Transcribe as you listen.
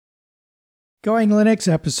Going Linux,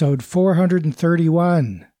 episode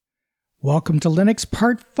 431. Welcome to Linux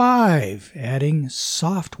Part 5, adding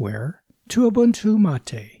software to Ubuntu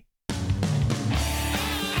Mate.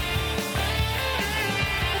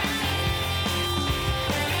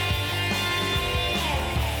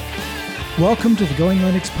 Welcome to the Going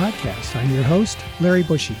Linux podcast. I'm your host, Larry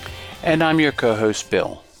Bushy. And I'm your co-host,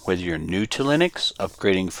 Bill. Whether you're new to Linux,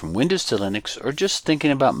 upgrading from Windows to Linux, or just thinking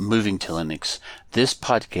about moving to Linux, this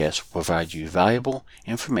podcast will provide you valuable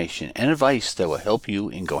information and advice that will help you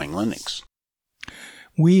in Going Linux.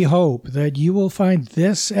 We hope that you will find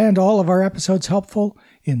this and all of our episodes helpful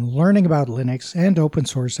in learning about Linux and open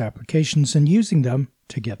source applications and using them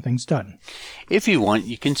to get things done. If you want,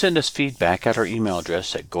 you can send us feedback at our email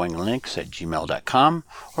address at goinglinux@gmail.com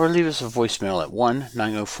or leave us a voicemail at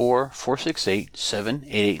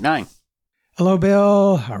 1-904-468-7889. Hello,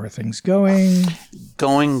 Bill. How are things going?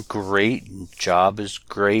 Going great. Job is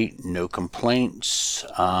great. No complaints.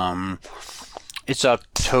 It's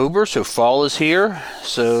October, so fall is here.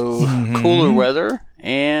 So cooler weather.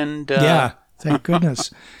 And yeah, thank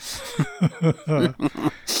goodness.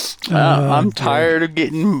 I'm tired of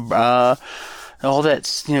getting all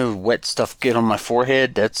that wet stuff get on my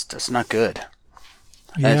forehead. That's not good.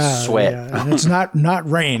 That's sweat. Yeah. And it's not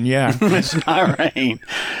rain. Yeah, it's not rain.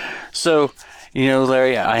 So,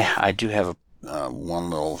 Larry, I do have one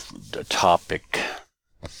little topic.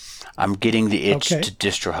 I'm getting the itch to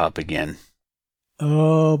DistroHop again.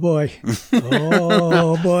 Oh boy!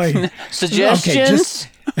 Oh boy! Suggestions?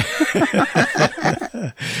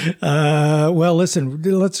 Well, listen.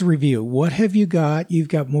 Let's review. What have you got? You've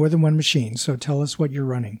got more than one machine, so tell us what you're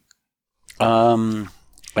running.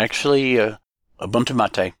 Actually, Ubuntu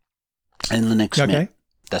Mate and Linux Mint.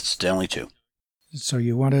 That's the only two. So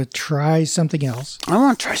you want to try something else? I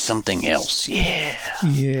want to try something else. Yeah.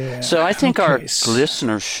 Yeah. So I think our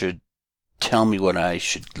listeners should tell me what I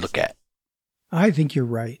should look at. I think you're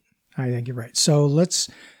right. So let's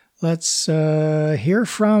hear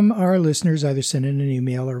from our listeners, either send in an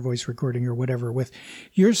email or voice recording or whatever, with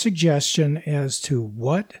your suggestion as to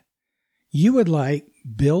what you would like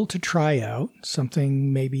Bill to try out,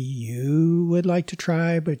 something maybe you would like to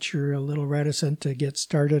try, but you're a little reticent to get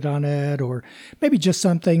started on it, or maybe just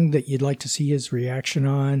something that you'd like to see his reaction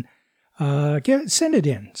on. Send it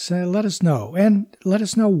in. So let us know. And let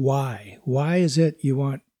us know why. Why is it you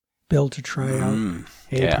want Bill to try out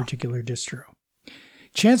a particular distro?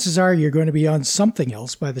 Chances are you're going to be on something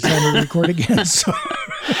else by the time we record again. So.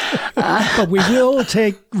 But we will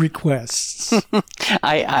take requests.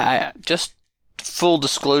 I just full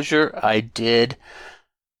disclosure, I did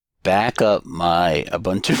back up my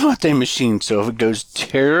Ubuntu Mate machine, so if it goes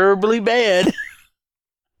terribly bad,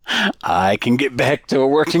 I can get back to a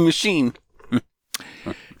working machine.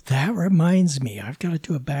 That reminds me, I've got to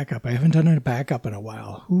do a backup. I haven't done a backup in a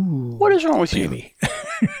while. Ooh, what is wrong with you?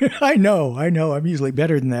 I know. I'm usually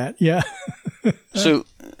better than that. Yeah. So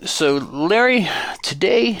Larry,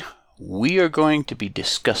 today we are going to be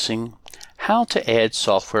discussing how to add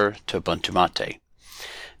software to Ubuntu Mate.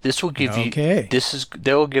 This will give that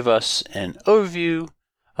will give us an overview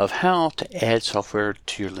of how to add software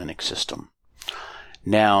to your Linux system.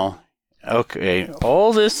 Now,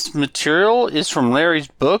 all this material is from Larry's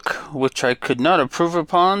book, which I could not improve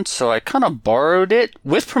upon, so I kind of borrowed it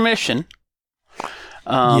with permission.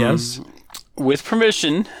 Yes. With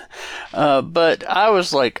permission. But I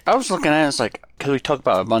was looking at it, it's like, because we talk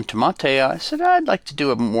about Ubuntu Mate, I said I'd like to do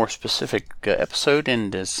a more specific episode,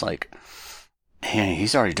 and it's like, hey,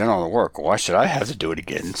 he's already done all the work. Why should I have to do it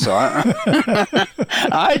again? So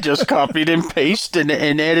I just copied and pasted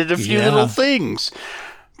and added a few little things.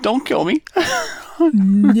 Don't kill me.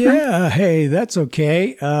 Yeah, hey, that's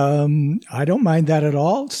okay. I don't mind that at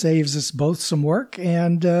all. It saves us both some work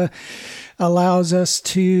and allows us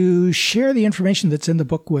to share the information that's in the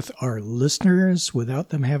book with our listeners without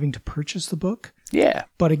them having to purchase the book. Yeah.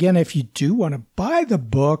 But again, if you do want to buy the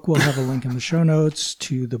book, we'll have a link in the show notes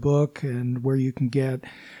to the book and where you can get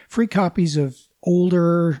free copies of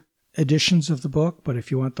older editions of the book. But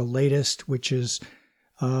if you want the latest, which is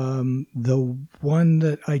the one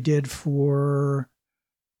that I did for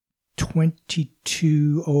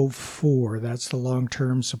 2204, that's the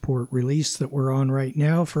long-term support release that we're on right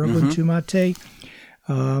now for Ubuntu Mate.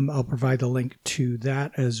 I'll provide the link to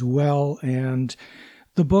that as well. And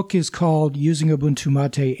the book is called Using Ubuntu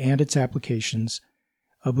Mate and Its Applications,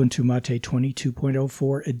 Ubuntu Mate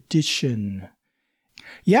 22.04 edition.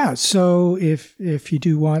 Yeah, so if you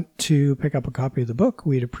do want to pick up a copy of the book,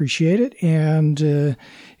 we'd appreciate it. And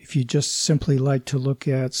if you just simply like to look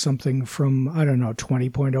at something from,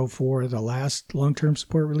 20.04, the last long-term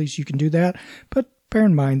support release, you can do that. But bear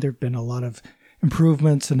in mind there have been a lot of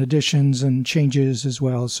improvements and additions and changes as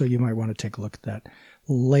well, so you might want to take a look at that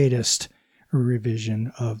latest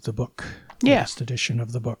revision of the book. Latest edition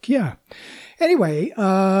of the book. Yeah. Anyway,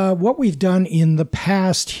 what we've done in the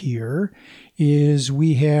past here is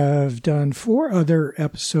we have done 4 other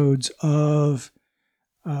episodes of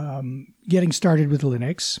getting started with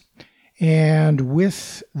Linux. And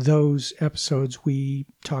with those episodes, we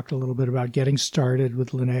talked a little bit about getting started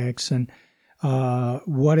with Linux and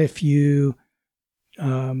what if you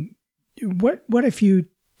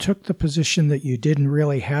took the position that you didn't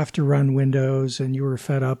really have to run Windows and you were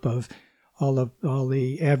fed up of all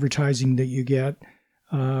the advertising that you get,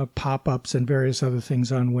 pop-ups and various other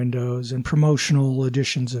things on Windows and promotional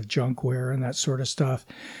editions of junkware and that sort of stuff.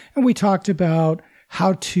 And we talked about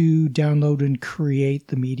how to download and create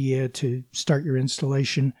the media to start your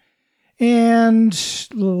installation. And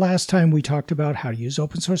last time we talked about how to use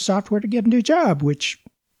open source software to get a new job, which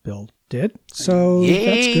Bill did. So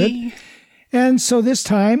That's good. And so this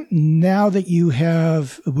time, now that you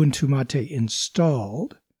have Ubuntu Mate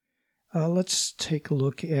installed, let's take a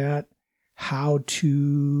look at how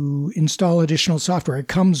to install additional software. It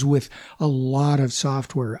comes with a lot of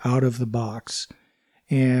software out of the box.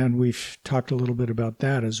 And we've talked a little bit about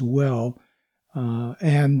that as well.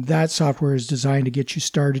 And that software is designed to get you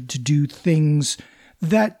started to do things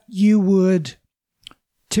that you would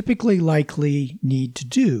typically likely need to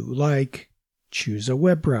do, like choose a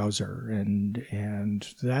web browser and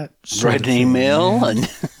that sort write an email and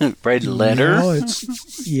write a letter.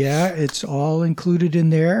 It's all included in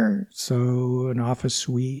there. So an Office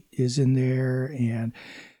suite is in there, and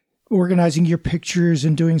organizing your pictures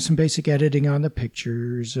and doing some basic editing on the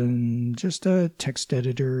pictures, and just a text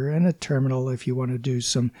editor and a terminal if you want to do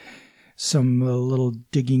some little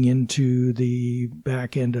digging into the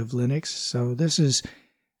back end of Linux. So this is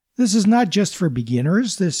not just for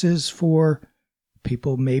beginners. This is for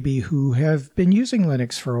people maybe who have been using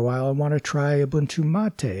Linux for a while and want to try Ubuntu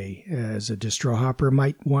Mate, as a distro hopper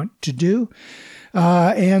might want to do.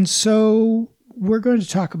 And so we're going to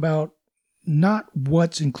talk about not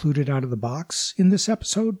what's included out of the box in this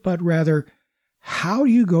episode, but rather how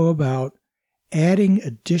you go about adding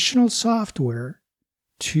additional software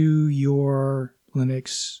to your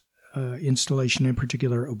Linux installation, in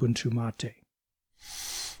particular Ubuntu Mate.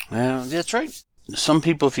 That's right. Some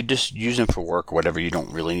people, if you just use them for work or whatever, you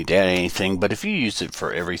don't really need to add anything. But if you use it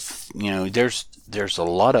for everything, there's a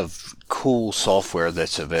lot of cool software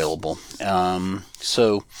that's available.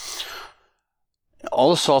 So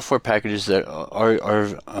all the software packages that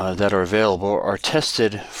are available are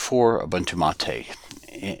tested for Ubuntu Mate.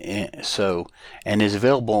 And is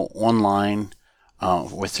available online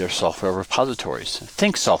with their software repositories.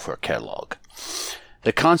 Think Software Catalog.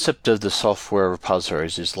 The concept of the software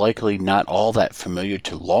repositories is likely not all that familiar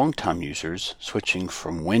to long-time users switching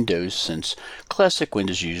from Windows, since classic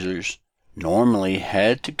Windows users normally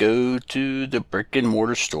had to go to the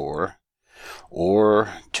brick-and-mortar store or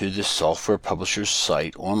to the software publisher's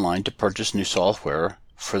site online to purchase new software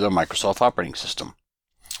for their Microsoft operating system.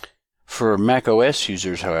 For Mac OS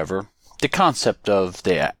users, however, the concept of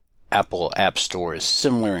the Apple App Store is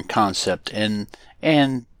similar in concept, and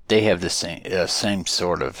they have the same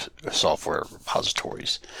sort of software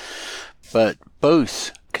repositories. But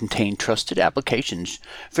both contain trusted applications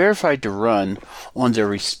verified to run on their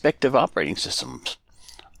respective operating systems.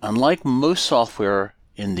 Unlike most software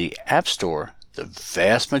in the App Store, the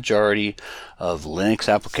vast majority of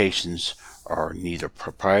Linux applications are neither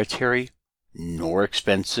proprietary nor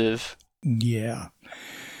expensive. Yeah.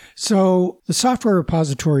 So the software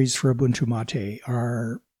repositories for Ubuntu Mate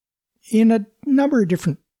are in a number of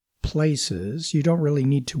different places. You don't really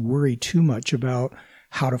need to worry too much about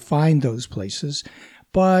how to find those places,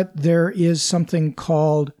 but there is something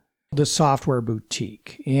called the Software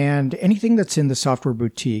Boutique. And anything that's in the Software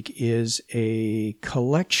Boutique is a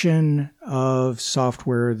collection of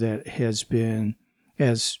software that has been,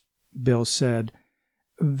 as Bill said,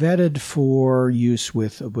 vetted for use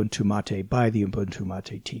with Ubuntu Mate by the Ubuntu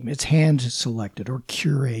Mate team. It's hand-selected or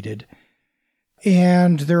curated.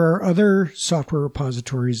 And there are other software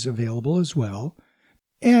repositories available as well.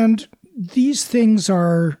 And these things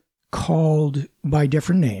are called by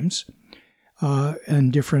different names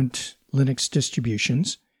and different Linux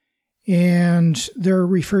distributions. And they're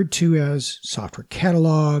referred to as software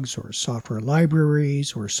catalogs or software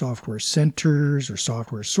libraries or software centers or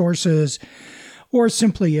software sources, or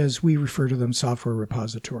simply, as we refer to them, software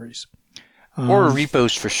repositories. Or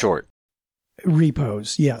repos for short.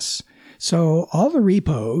 Repos, yes. So all the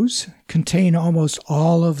repos contain almost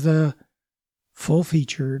all of the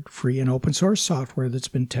full-featured, free and open-source software that's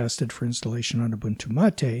been tested for installation on Ubuntu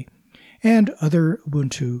Mate and other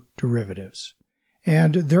Ubuntu derivatives.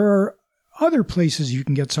 And there are other places you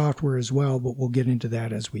can get software as well, but we'll get into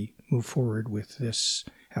that as we move forward with this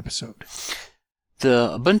episode.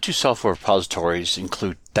 The Ubuntu software repositories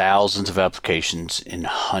include thousands of applications in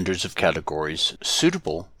hundreds of categories,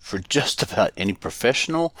 suitable for just about any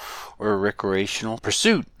professional or recreational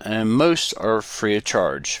pursuit, and most are free of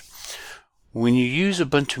charge. When you use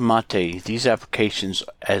Ubuntu Mate, these applications,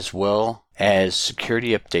 as well as security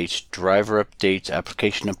updates, driver updates,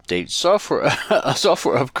 application updates, software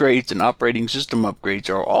upgrades, and operating system upgrades,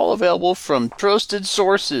 are all available from trusted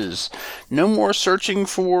sources. No more searching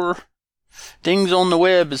for things on the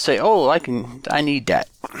web and say, oh, I need that.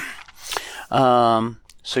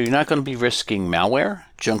 So you're not going to be risking malware,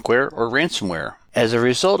 junkware, or ransomware as a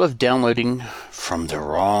result of downloading from the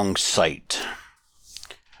wrong site.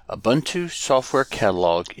 Ubuntu Software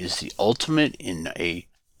Catalog is the ultimate in a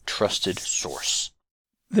trusted source.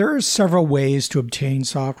 There are several ways to obtain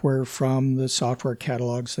software from the software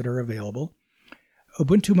catalogs that are available.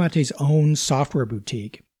 Ubuntu Mate's own software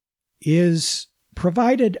boutique is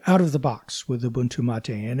provided out of the box with Ubuntu Mate,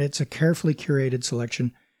 and it's a carefully curated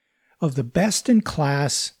selection of the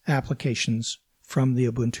best-in-class applications from the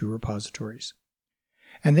Ubuntu repositories.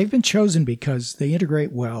 And they've been chosen because they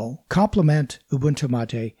integrate well, complement Ubuntu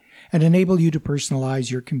Mate, and enable you to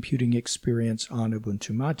personalize your computing experience on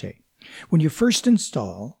Ubuntu Mate. When you first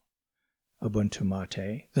install Ubuntu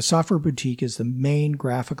Mate, the Software Boutique is the main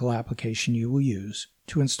graphical application you will use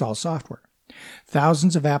to install software.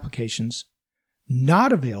 Thousands of applications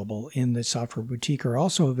not available in the Software Boutique are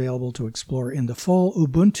also available to explore in the full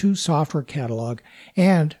Ubuntu Software Catalog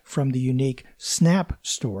and from the unique Snap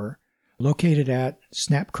Store located at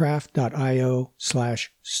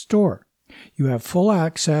snapcraft.io/store. You have full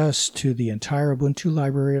access to the entire Ubuntu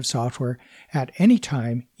library of software at any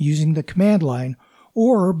time using the command line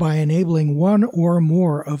or by enabling one or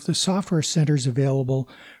more of the software centers available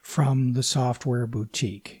from the Software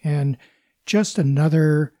Boutique. And just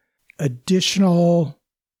another additional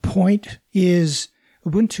point is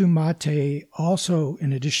Ubuntu Mate also,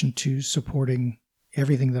 in addition to supporting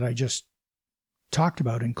everything that I just talked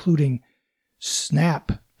about, including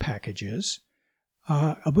Snap packages,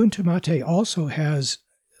 Ubuntu Mate also has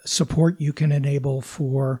support you can enable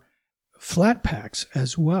for Flatpaks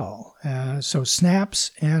as well. So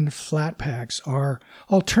snaps and Flatpaks are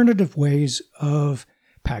alternative ways of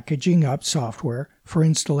packaging up software for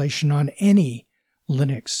installation on any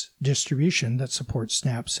Linux distribution that supports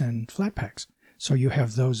snaps and Flatpaks. So you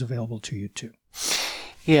have those available to you too.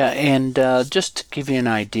 Yeah, and just to give you an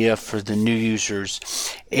idea for the new users,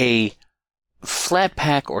 a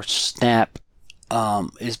Flatpak or snap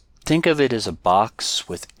think of it as a box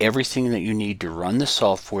with everything that you need to run the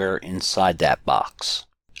software inside that box.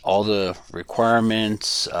 All the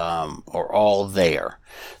requirements are all there.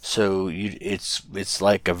 So it's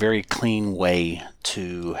like a very clean way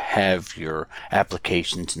to have your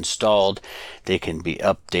applications installed. They can be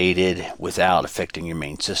updated without affecting your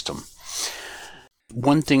main system.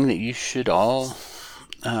 One thing that you should all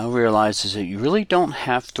realize is that you really don't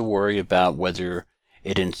have to worry about whether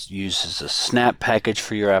it uses a snap package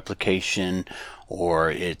for your application or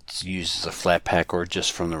it uses a Flatpak or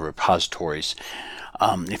just from the repositories.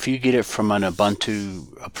 If you get it from an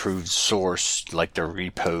Ubuntu approved source like the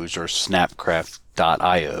repos or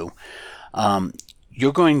snapcraft.io,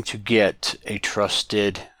 you're going to get a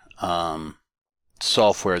trusted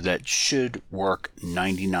software that should work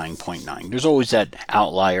 99.9. There's always that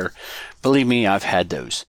outlier. Believe me, I've had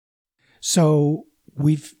those. So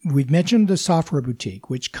we've mentioned the Software Boutique,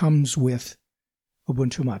 which comes with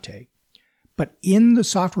Ubuntu Mate. But in the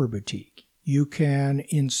Software Boutique, you can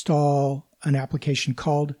install an application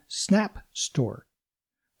called Snap Store,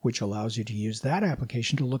 which allows you to use that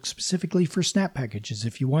application to look specifically for snap packages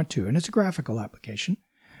if you want to. And it's a graphical application.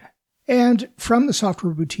 And from the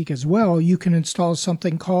Software Boutique as well, you can install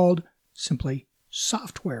something called simply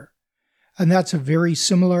Software. And that's a very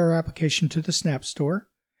similar application to the Snap Store.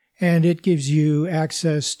 And it gives you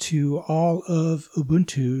access to all of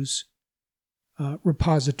Ubuntu's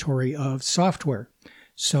repository of software.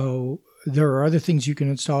 So there are other things you can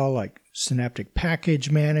install like Synaptic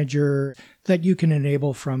Package Manager that you can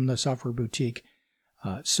enable from the Software Boutique.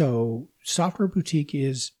 So Software Boutique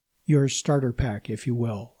is your starter pack, if you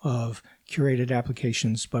will, of curated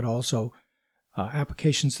applications, but also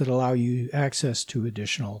applications that allow you access to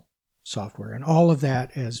additional software. And all of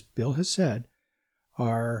that, as Bill has said,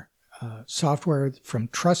 are software from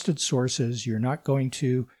trusted sources. You're not going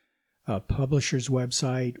to a publisher's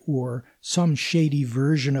website or some shady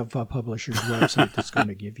version of a publisher's website that's going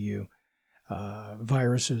to give you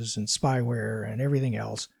viruses and spyware and everything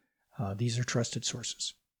else. These are trusted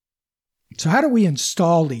sources. So how do we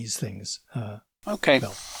install these things? Okay.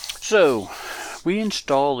 Bill? So we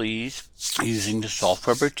install these using the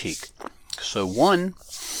Software Boutique. So one,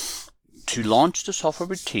 to launch the Software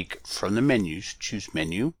Boutique from the menus, choose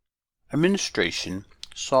Menu, Administration,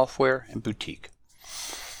 Software, and Boutique.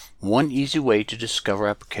 One easy way to discover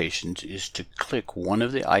applications is to click one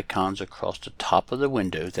of the icons across the top of the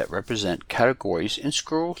window that represent categories and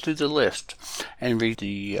scroll through the list and read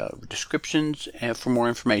the descriptions for more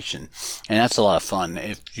information. And that's a lot of fun.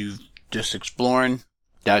 If you just exploring,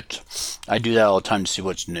 I do that all the time to see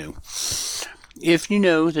what's new. If you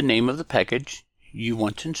know the name of the package you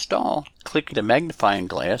want to install, click the magnifying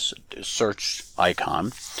glass search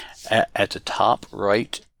icon at the top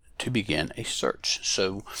right to begin a search.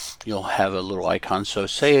 So you'll have a little icon. So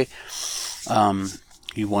say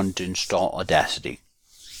you wanted to install Audacity.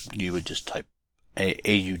 You would just type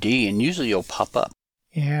AUD and usually it'll pop up.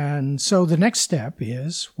 And so the next step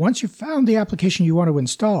is, once you've found the application you want to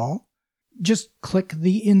install, just click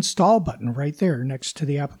the install button right there next to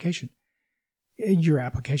the application. Your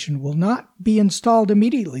application will not be installed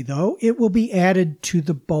immediately, though. It will be added to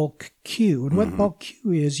the bulk queue. And what bulk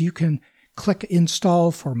queue is, you can click install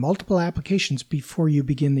for multiple applications before you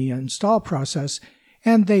begin the install process.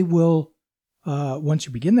 And they will, once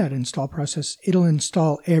you begin that install process, it'll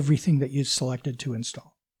install everything that you've selected to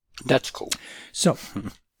install. That's cool. So,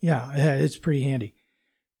 yeah, it's pretty handy.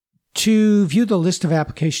 To view the list of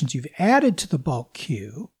applications you've added to the bulk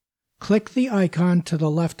queue, click the icon to the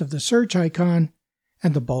left of the search icon,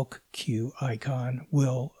 and the bulk queue icon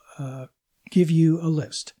will give you a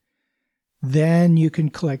list. Then you can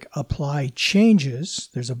click Apply Changes.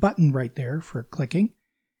 There's a button right there for clicking,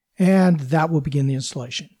 and that will begin the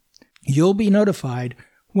installation. You'll be notified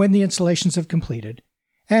when the installations have completed,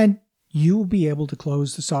 and you will be able to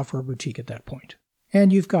close the Software Boutique at that point.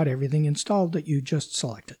 And you've got everything installed that you just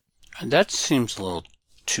selected. And that seems a little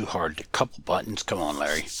too hard. A couple buttons. Come on,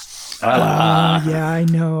 Larry. Yeah, I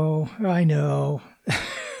know.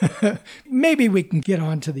 Maybe we can get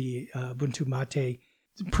on to the Ubuntu Mate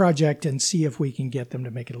project and see if we can get them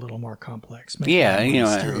to make it a little more complex.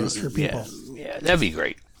 Mysterious for people. Yeah, that'd be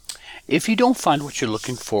great. If you don't find what you're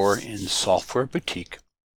looking for in Software Boutique,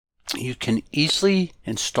 you can easily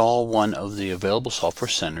install one of the available software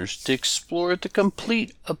centers to explore the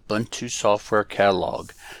complete Ubuntu software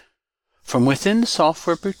catalog. From within the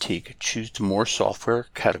Software Boutique, choose the More Software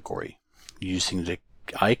category. Using the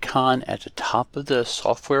icon at the top of the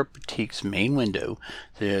Software Boutique's main window,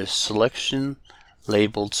 the selection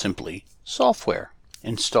labeled simply Software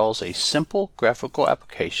installs a simple graphical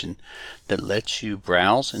application that lets you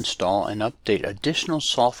browse, install, and update additional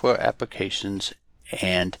software applications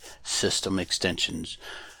and system extensions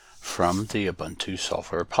from the Ubuntu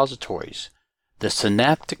software repositories. The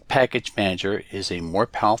Synaptic Package Manager is a more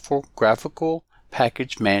powerful graphical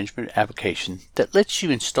package management application that lets you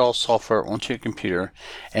install software onto your computer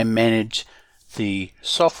and manage the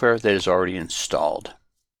software that is already installed.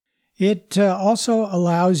 It also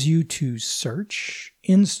allows you to search,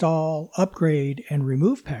 install, upgrade, and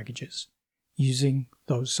remove packages using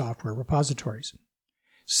those software repositories.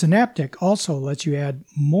 Synaptic also lets you add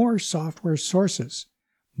more software sources,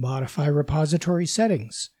 modify repository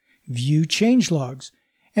settings, view changelogs,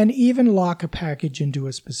 and even lock a package into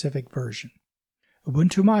a specific version.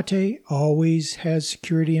 Ubuntu Mate always has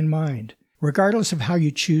security in mind. Regardless of how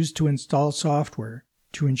you choose to install software,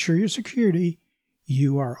 to ensure your security,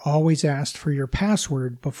 you are always asked for your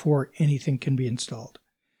password before anything can be installed.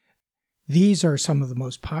 These are some of the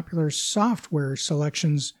most popular software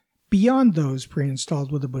selections beyond those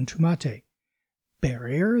pre-installed with Ubuntu Mate.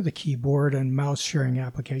 Barrier, the keyboard and mouse sharing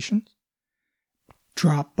application.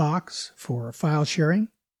 Dropbox for file sharing.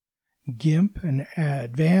 GIMP, an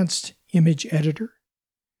advanced image editor.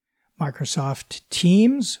 Microsoft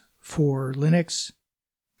Teams for Linux.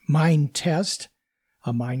 Minetest,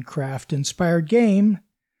 a Minecraft-inspired game.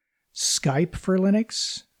 Skype for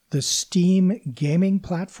Linux. The Steam gaming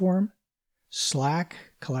platform. Slack,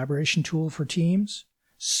 collaboration tool for Teams.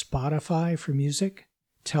 Spotify for music.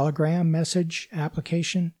 Telegram message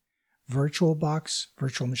application. VirtualBox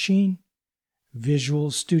virtual machine.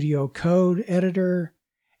 Visual Studio Code editor,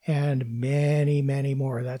 and many, many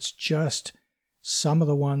more. That's just some of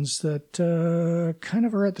the ones that kind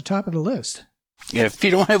of are at the top of the list. Yeah, if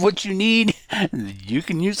you don't have what you need, you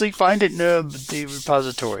can usually find it in the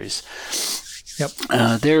repositories.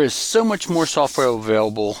 Yep. There is so much more software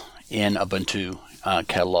available in Ubuntu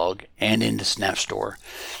catalog and in the Snap Store.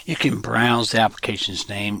 You can browse the application's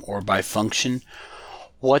name or by function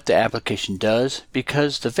what the application does,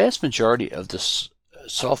 because the vast majority of the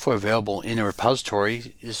software available in a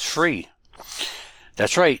repository is free.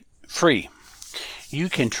 That's right, free. You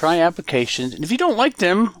can try applications, and if you don't like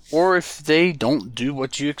them, or if they don't do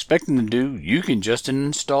what you expect them to do, you can just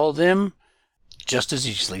install them just as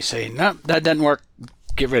easily. Say, no, that doesn't work.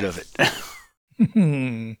 Get rid of it.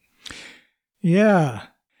 Yeah.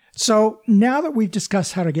 So now that we've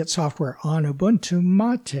discussed how to get software on Ubuntu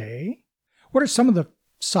Mate, what are some of the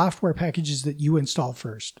software packages that you install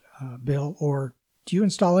first, Bill, or do you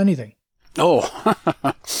install anything? Oh.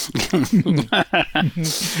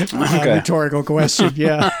 Okay. Rhetorical question,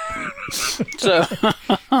 yeah. So,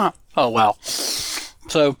 oh, wow.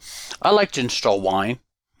 So, I like to install Wine,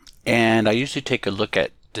 and I usually take a look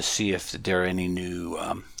at to see if there are any new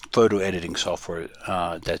photo editing software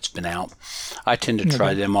that's been out. I tend to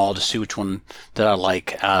try them all to see which one that I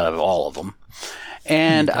like out of all of them.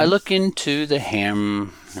 And I look into the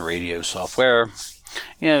ham radio software,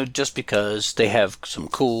 just because they have some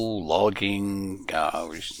cool logging,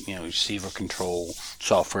 receiver control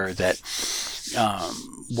software that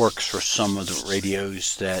works for some of the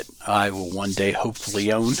radios that I will one day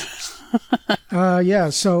hopefully own.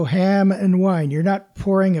 Yeah, so ham and wine. You're not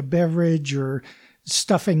pouring a beverage or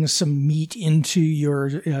stuffing some meat into your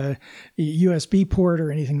USB port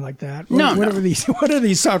or anything like that. No. What are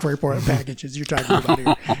these software packages you're talking about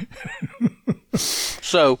here?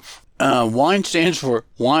 So, Wine stands for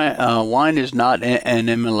Wine is not an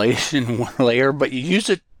emulation layer, but you use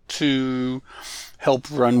it to help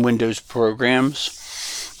run Windows programs.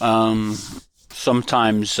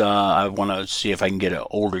 Sometimes I want to see if I can get an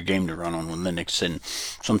older game to run on Linux, and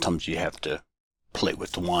sometimes you have to play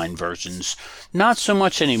with the Wine versions. Not so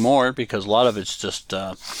much anymore, because a lot of it's just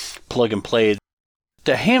plug and play.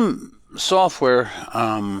 The ham software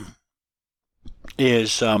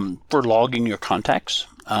is for logging your contacts.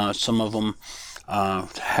 Some of them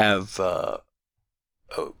have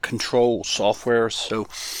control software, so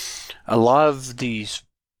a lot of these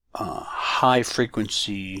high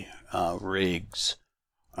frequency rigs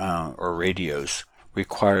or radios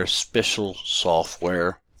require special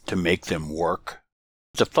software to make them work.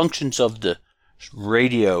 The functions of the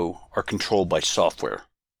radio are controlled by software.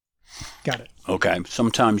 Got it. Okay.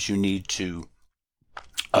 Sometimes you need to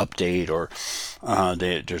update, or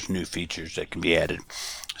there's new features that can be added.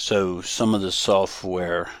 So some of the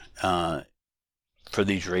software for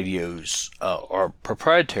these radios are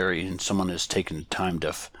proprietary, and someone has taken the time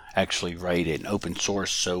to actually write it in open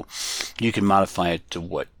source, so you can modify it to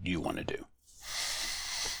what you want to do.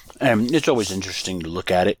 And it's always interesting to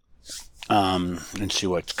look at it and see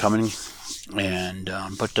what's coming. And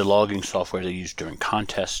but the logging software they use during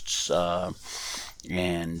contests,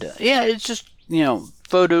 it's just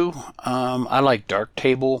photo. I like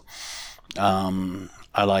Darktable.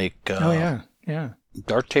 I like.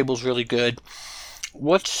 Darktable's really good.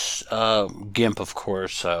 What's GIMP? Of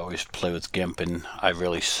course, I always play with GIMP, and I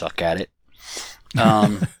really suck at it.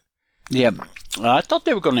 Yeah, I thought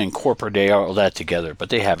they were going to incorporate all that together, but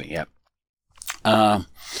they haven't yet. And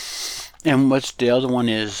what's the other one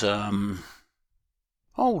is?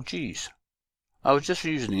 Oh, geez, I was just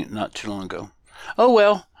using it not too long ago. Oh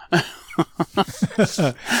well.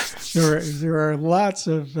 There are lots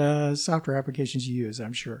of software applications you use,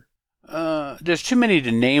 I'm sure. There's too many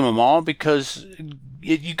to name them all, because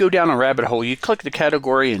you go down a rabbit hole. You click the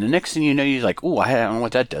category, and the next thing you know, you're like, "Oh, I don't know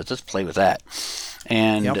what that does. Let's play with that."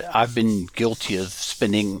 And I've been guilty of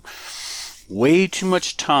spending way too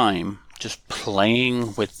much time just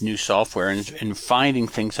playing with new software and finding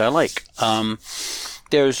things I like.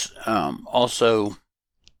 There's also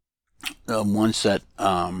ones that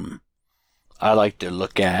I like to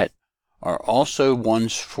look at are also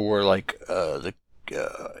ones for like the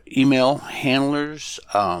email handlers,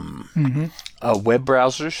 web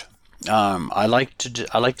browsers. I like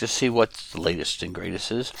to see what the latest and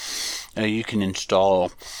greatest is. You can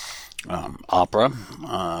install Opera,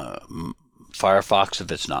 Firefox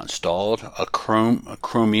if it's not installed, a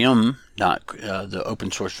Chromium, not the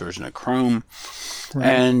open source version of Chrome, right.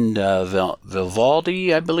 And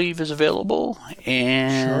Vivaldi, I believe, is available,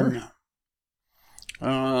 and sure.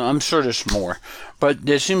 I'm sure there's more, but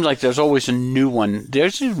there seems like there's always a new one.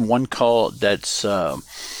 There's even one called that's a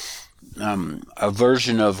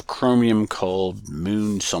version of Chromium called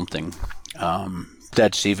Moon something.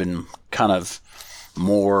 That's even kind of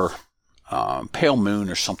more Pale Moon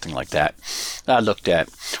or something like that. I looked at,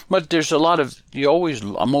 but there's a lot of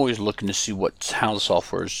I'm always looking to see how the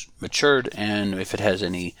software's matured and if it has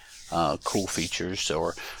any cool features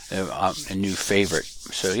or a new favorite.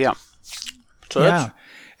 So, yeah. So yeah.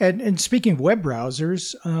 And speaking of web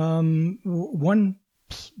browsers, one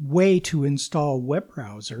way to install web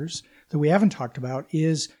browsers that we haven't talked about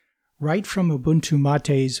is right from Ubuntu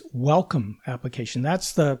Mate's welcome application.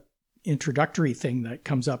 That's the introductory thing that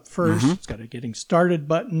comes up first. It's got a getting started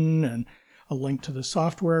button and a link to the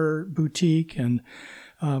software boutique. And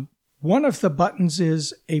one of the buttons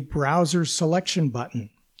is a browser selection button.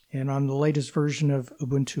 And on the latest version of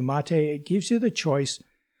Ubuntu Mate, it gives you the choice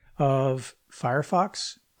of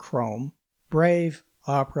Firefox, Chrome, Brave,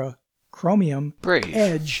 Opera, Chromium,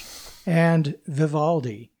 Edge, and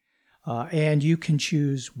Vivaldi. And you can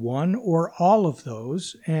choose one or all of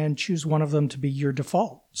those and choose one of them to be your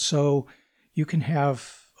default. So you can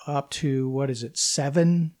have up to,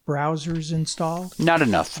 7 browsers installed? Not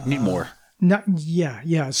enough. Need more.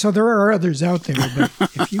 Yeah. So there are others out there, but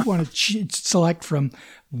if you want to select from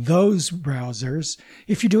those browsers,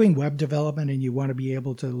 if you're doing web development and you want to be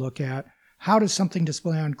able to look at how does something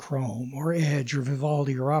display on Chrome or Edge or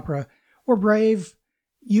Vivaldi or Opera or Brave,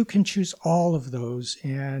 you can choose all of those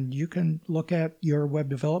and you can look at your web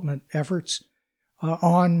development efforts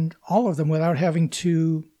on all of them without having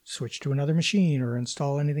to switch to another machine or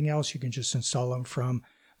install anything else. You can just install them from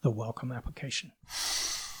the welcome application.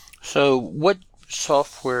 So what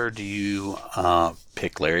software do you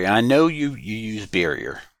pick, Larry? I know you use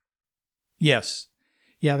Barrier. Yes.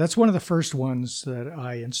 Yeah, that's one of the first ones that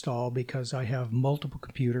I install because I have multiple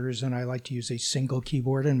computers and I like to use a single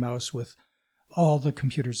keyboard and mouse with all the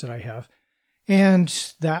computers that I have.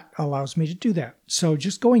 And that allows me to do that. So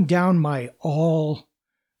just going down my all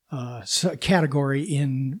category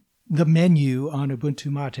in the menu on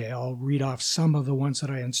Ubuntu Mate, I'll read off some of the ones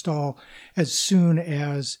that I install as soon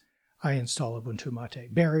as I install Ubuntu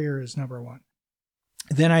Mate. Barrier is number 1.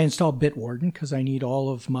 Then I install Bitwarden because I need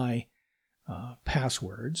all of my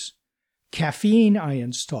passwords. Caffeine I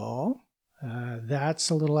install. That's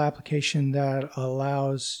a little application that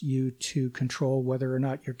allows you to control whether or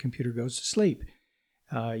not your computer goes to sleep.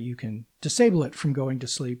 You can disable it from going to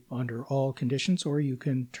sleep under all conditions, or you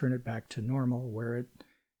can turn it back to normal where it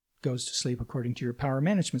goes to sleep according to your power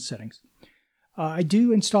management settings. I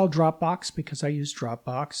do install Dropbox because I use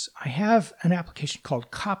Dropbox. I have an application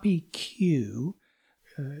called CopyQ.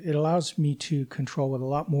 It allows me to control with a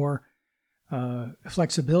lot more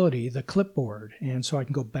flexibility the clipboard, and so I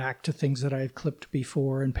can go back to things that I've clipped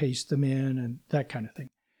before and paste them in and that kind of thing.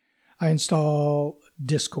 I install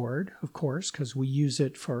Discord, of course, because we use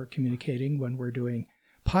it for communicating when we're doing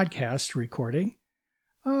podcast recording.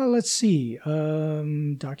 Let's see.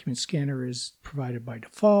 Document Scanner is provided by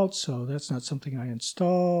default, so that's not something I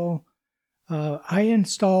install. I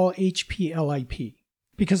install HPLIP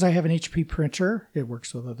because I have an HP printer. It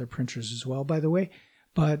works with other printers as well, by the way.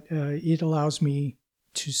 But it allows me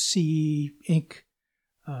to see ink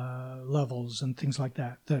levels and things like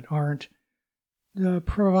that aren't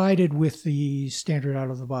provided with the standard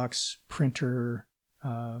out-of-the-box printer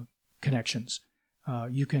connections.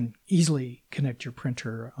 You can easily connect your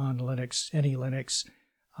printer on Linux, any Linux,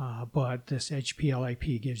 but this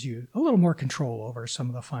HPLIP gives you a little more control over some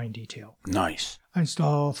of the fine detail. Nice. I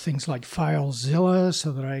install things like FileZilla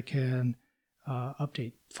so that I can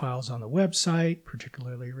update files on the website,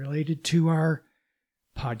 particularly related to our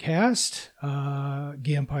podcast.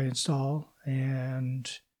 GIMP I install, and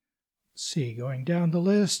let's see, going down the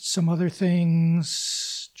list, some other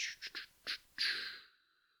things.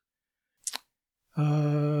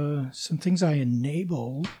 Some things I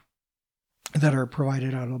enable that are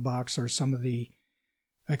provided out of the box are some of the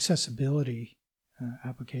accessibility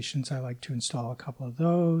applications. I like to install a couple of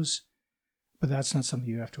those. But that's not something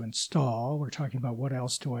you have to install. We're talking about what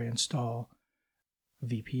else do I install?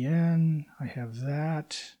 VPN, I have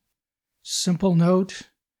that. Simple Note,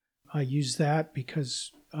 I use that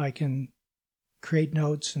because I can create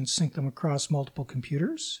notes and sync them across multiple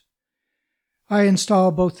computers. I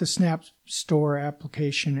install both the Snap Store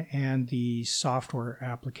application and the software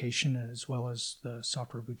application, as well as the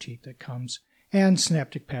software boutique that comes, and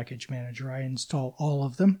Synaptic Package Manager. I install all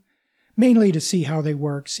of them, mainly to see how they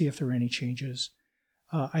work, see if there are any changes.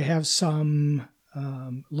 I have some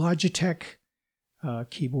Logitech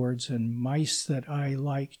keyboards and mice that I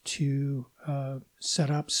like to set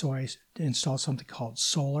up. So I install something called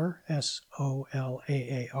Solar,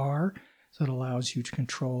 SOLAAR, that allows you to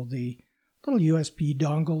control the little USB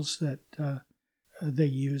dongles that they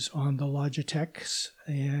use on the Logitechs,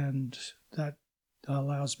 and that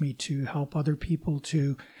allows me to help other people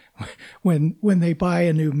to, when they buy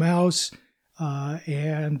a new mouse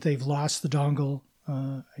and they've lost the dongle,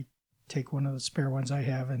 I take one of the spare ones I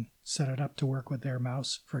have and set it up to work with their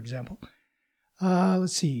mouse, for example.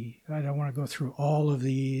 Let's see. I don't want to go through all of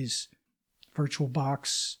these.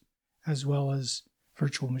 VirtualBox, as well as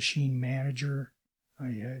Virtual Machine Manager.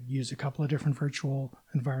 I use a couple of different virtual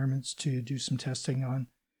environments to do some testing on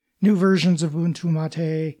new versions of Ubuntu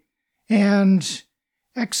Mate. And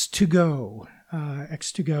X2Go.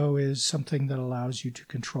 X2Go is something that allows you to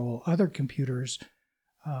control other computers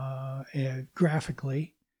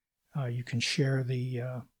graphically. You can share the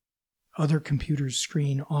other computer's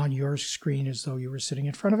screen on your screen as though you were sitting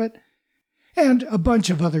in front of it. And a bunch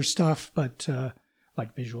of other stuff, but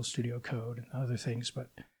like Visual Studio Code and other things. But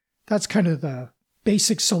that's kind of the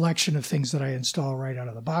basic selection of things that I install right out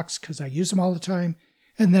of the box because I use them all the time.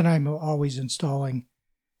 And then I'm always installing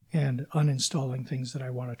and uninstalling things that I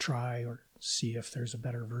want to try or see if there's a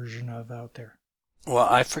better version of out there. Well,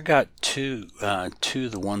 I forgot two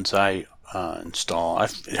the ones I install.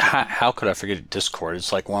 How could I forget Discord?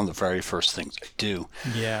 It's like one of the very first things I do.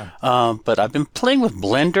 Yeah. But I've been playing with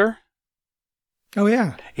Blender. Oh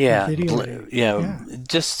yeah. Yeah. Yeah.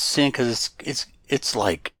 Just seeing because it's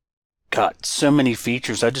like got so many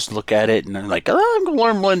features. I just look at it and I'm like, oh, I'm gonna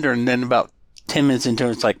learn Blender, and then about 10 minutes into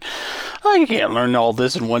it, it's like, I can't learn all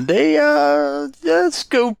this in one day. Let's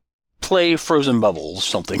go play Frozen Bubbles or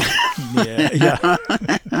something. Yeah.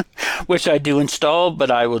 Which I do install,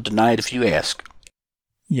 but I will deny it if you ask.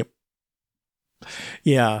 Yep.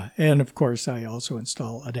 Yeah, and of course I also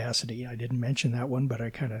install Audacity. I didn't mention that one, but I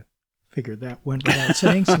kind of figured that went without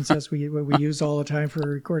saying since that's what we use all the time for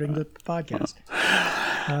recording the podcast.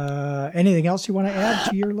 Anything else you want to add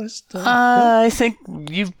to your list? I think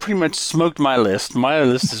you've pretty much smoked my list. My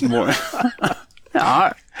list is more...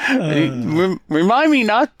 Remind me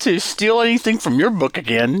not to steal anything from your book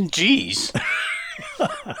again. Jeez.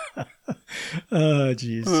 Oh,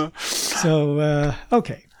 jeez. So,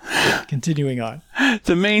 okay. Continuing on.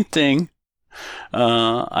 The main thing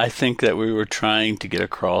I think that we were trying to get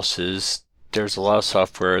across is there's a lot of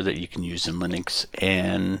software that you can use in Linux,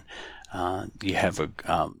 and you have a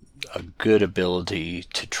good ability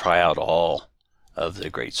to try out all of the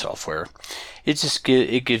great software.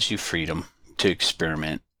 It gives you freedom to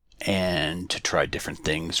experiment and to try different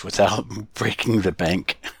things without breaking the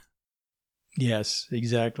bank. Yes,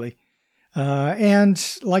 exactly.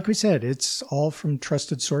 And like we said, it's all from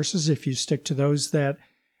trusted sources. If you stick to those that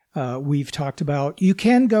we've talked about, you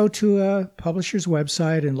can go to a publisher's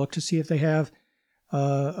website and look to see if they have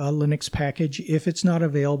a Linux package. If it's not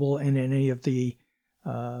available in any of the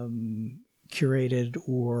curated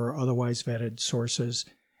or otherwise vetted sources.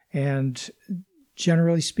 And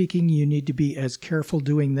generally speaking, you need to be as careful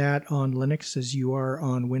doing that on Linux as you are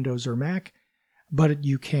on Windows or Mac. But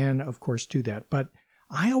you can, of course, do that. But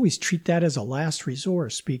I always treat that as a last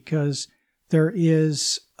resource because there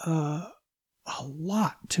is a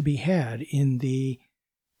lot to be had in the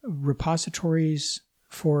repositories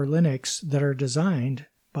for Linux that are designed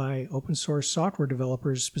by open source software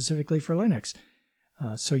developers specifically for Linux.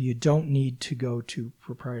 So you don't need to go to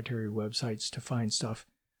proprietary websites to find stuff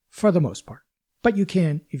for the most part. But you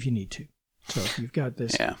can if you need to. So if you've got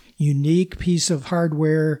this unique piece of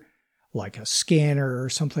hardware, like a scanner or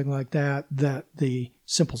something like that, that the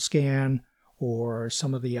Simple Scan or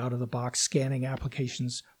some of the out-of-the-box scanning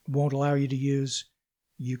applications won't allow you to use,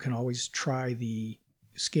 you can always try the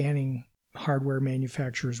scanning hardware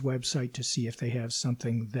manufacturer's website to see if they have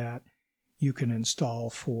something that you can install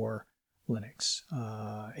for Linux.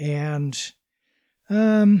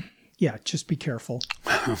 Just be careful.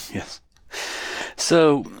 Yes.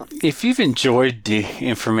 So if you've enjoyed the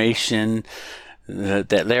information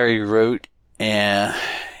that Larry wrote,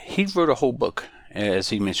 he wrote a whole book, as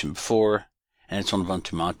he mentioned before, and it's on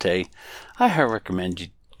Ubuntu Mate. I highly recommend you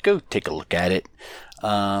go take a look at it,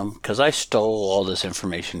 because I stole all this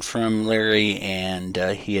information from Larry, and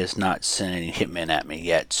he has not sent any hitmen at me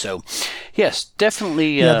yet. So, yes,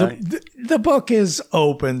 definitely. The book is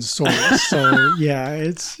open source, so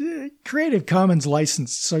it's Creative Commons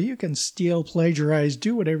licensed, so you can steal, plagiarize,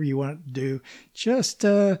 do whatever you want to do. Just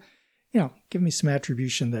give me some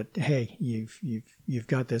attribution that, hey, you've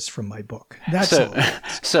got this from my book. That's all.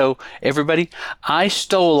 So everybody, I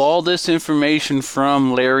stole all this information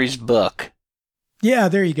from Larry's book. Yeah,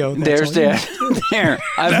 there you go. There's that. There.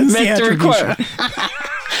 I've met the requirement.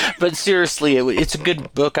 But seriously, it's a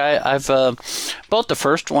good book. I've bought the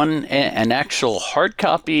first one, an actual hard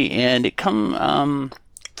copy, and it come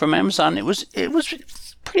from Amazon. It was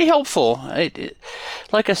pretty helpful.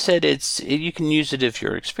 Like I said, you can use it if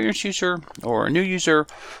you're an experienced user or a new user.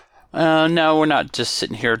 No, we're not just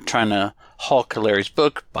sitting here trying to hawk Larry's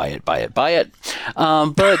book. Buy it.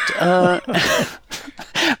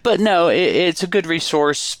 But no, it's a good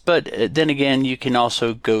resource. But then again, you can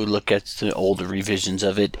also go look at the older revisions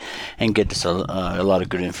of it and get a lot of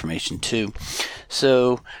good information too.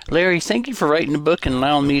 So, Larry, thank you for writing the book and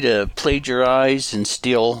allowing me to plagiarize and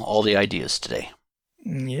steal all the ideas today.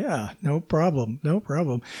 Yeah, no problem.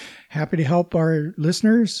 Happy to help our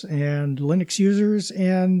listeners and Linux users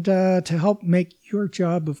and to help make your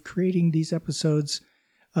job of creating these episodes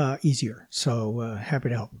easier. So happy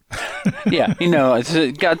to help. Yeah,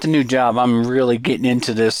 got the new job. I'm really getting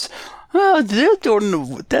into this. They're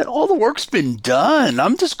doing that. All the work's been done.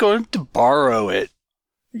 I'm just going to borrow it.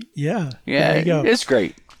 Yeah. There you go. It's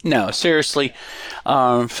great. No, seriously.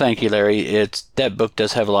 Thank you, Larry. That book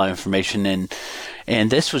does have a lot of information, and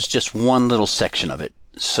this was just one little section of it.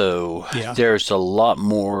 So there's a lot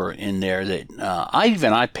more in there that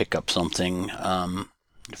I pick up something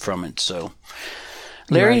from it. So,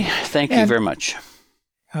 Larry, thank you very much.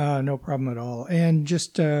 No problem at all. And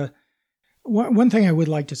just one thing I would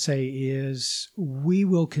like to say is we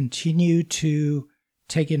will continue to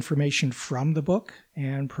take information from the book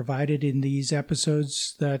and provide it in these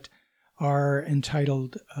episodes that are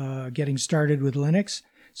entitled Getting Started with Linux.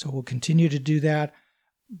 So we'll continue to do that.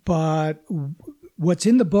 But what's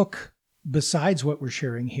in the book, besides what we're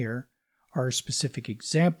sharing here, are specific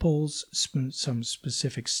examples, some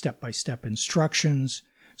specific step-by-step instructions,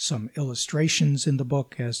 some illustrations in the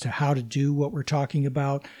book as to how to do what we're talking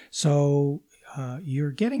about. So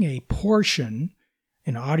you're getting a portion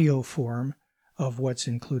in audio form of what's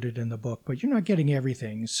included in the book, but you're not getting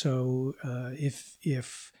everything. So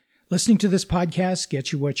if listening to this podcast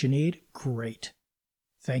gets you what you need, great.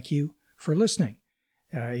 Thank you for listening.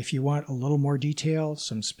 If you want a little more detail,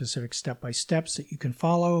 some specific step-by-steps that you can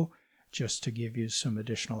follow just to give you some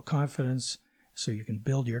additional confidence so you can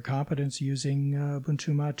build your competence using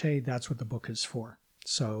Ubuntu Mate, that's what the book is for.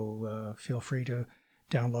 So feel free to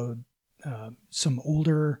download some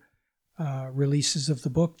older releases of the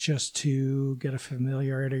book just to get a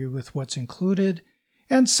familiarity with what's included.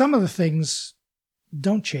 And some of the things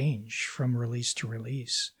don't change from release to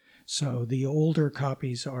release. So the older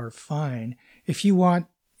copies are fine. If you want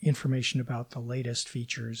information about the latest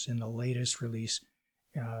features in the latest release,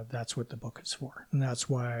 that's what the book is for. And that's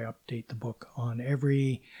why I update the book on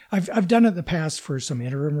I've done it in the past for some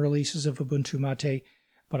interim releases of Ubuntu Mate,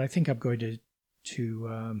 but I think I'm going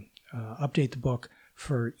to update the book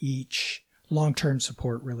for each long-term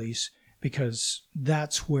support release, because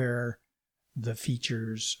that's where the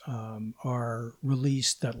features are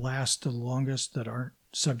released that last the longest, that aren't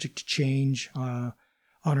subject to change on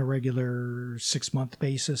a regular 6-month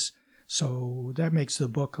basis. So that makes the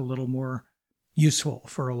book a little more useful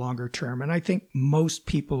for a longer term. And I think most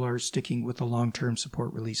people are sticking with the long-term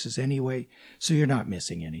support releases anyway, so you're not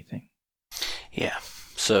missing anything. Yeah.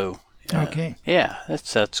 So okay. Yeah,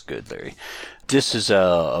 that's good, Larry. This is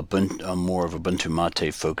a more of a Ubuntu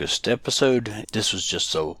Mate focused episode. This was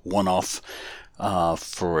just a one-off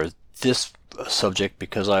for this subject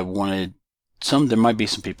because I wanted there might be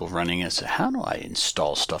some people running and say, how do I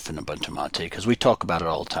install stuff in Ubuntu Mate? Because we talk about it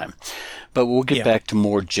all the time. But we'll get back to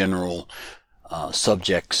more general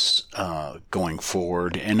subjects going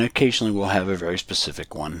forward, and occasionally we'll have a very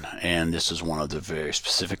specific one, and this is one of the very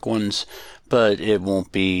specific ones, but it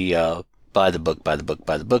won't be by the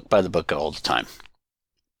book all the time.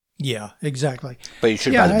 Yeah, exactly. But you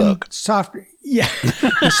should buy the book.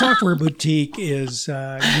 The Software Boutique is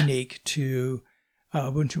unique to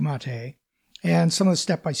Ubuntu Mate, and some of the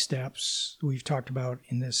step-by-steps we've talked about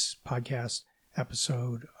in this podcast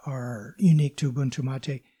episode are unique to Ubuntu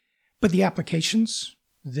Mate. But the applications,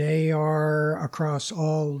 they are across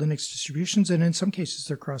all Linux distributions, and in some cases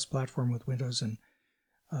they're cross-platform with Windows and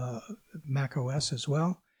Mac OS as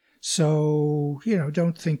well. So,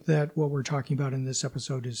 don't think that what we're talking about in this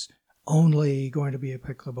episode is only going to be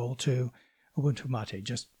applicable to Ubuntu Mate.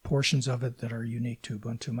 Just portions of it that are unique to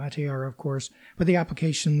Ubuntu Mate are, of course, but the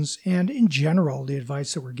applications and in general, the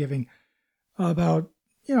advice that we're giving about,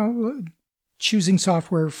 choosing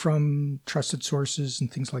software from trusted sources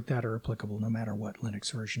and things like that are applicable no matter what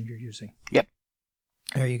Linux version you're using. Yep.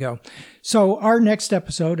 There you go. So our next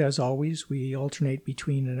episode, as always, we alternate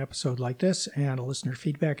between an episode like this and a listener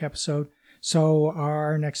feedback episode. So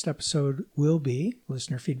our next episode will be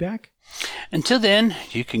listener feedback. Until then,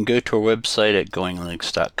 you can go to our website at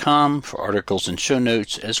goinglinux.com for articles and show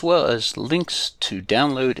notes, as well as links to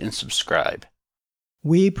download and subscribe.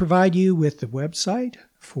 We provide you with the website,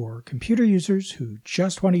 for computer users who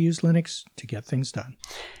just want to use Linux to get things done.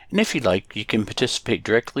 And if you'd like, you can participate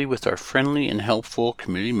directly with our friendly and helpful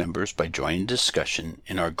community members by joining the discussion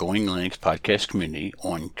in our Going Linux podcast community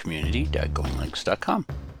on community.goinglinux.com.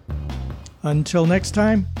 Until next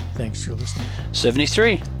time, thanks for listening.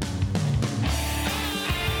 73.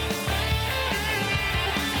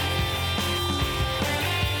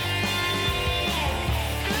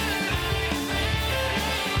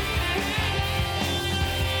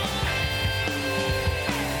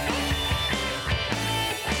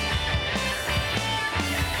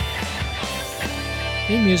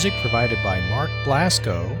 Theme music provided by Mark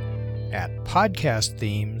Blasco at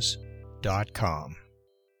podcastthemes.com.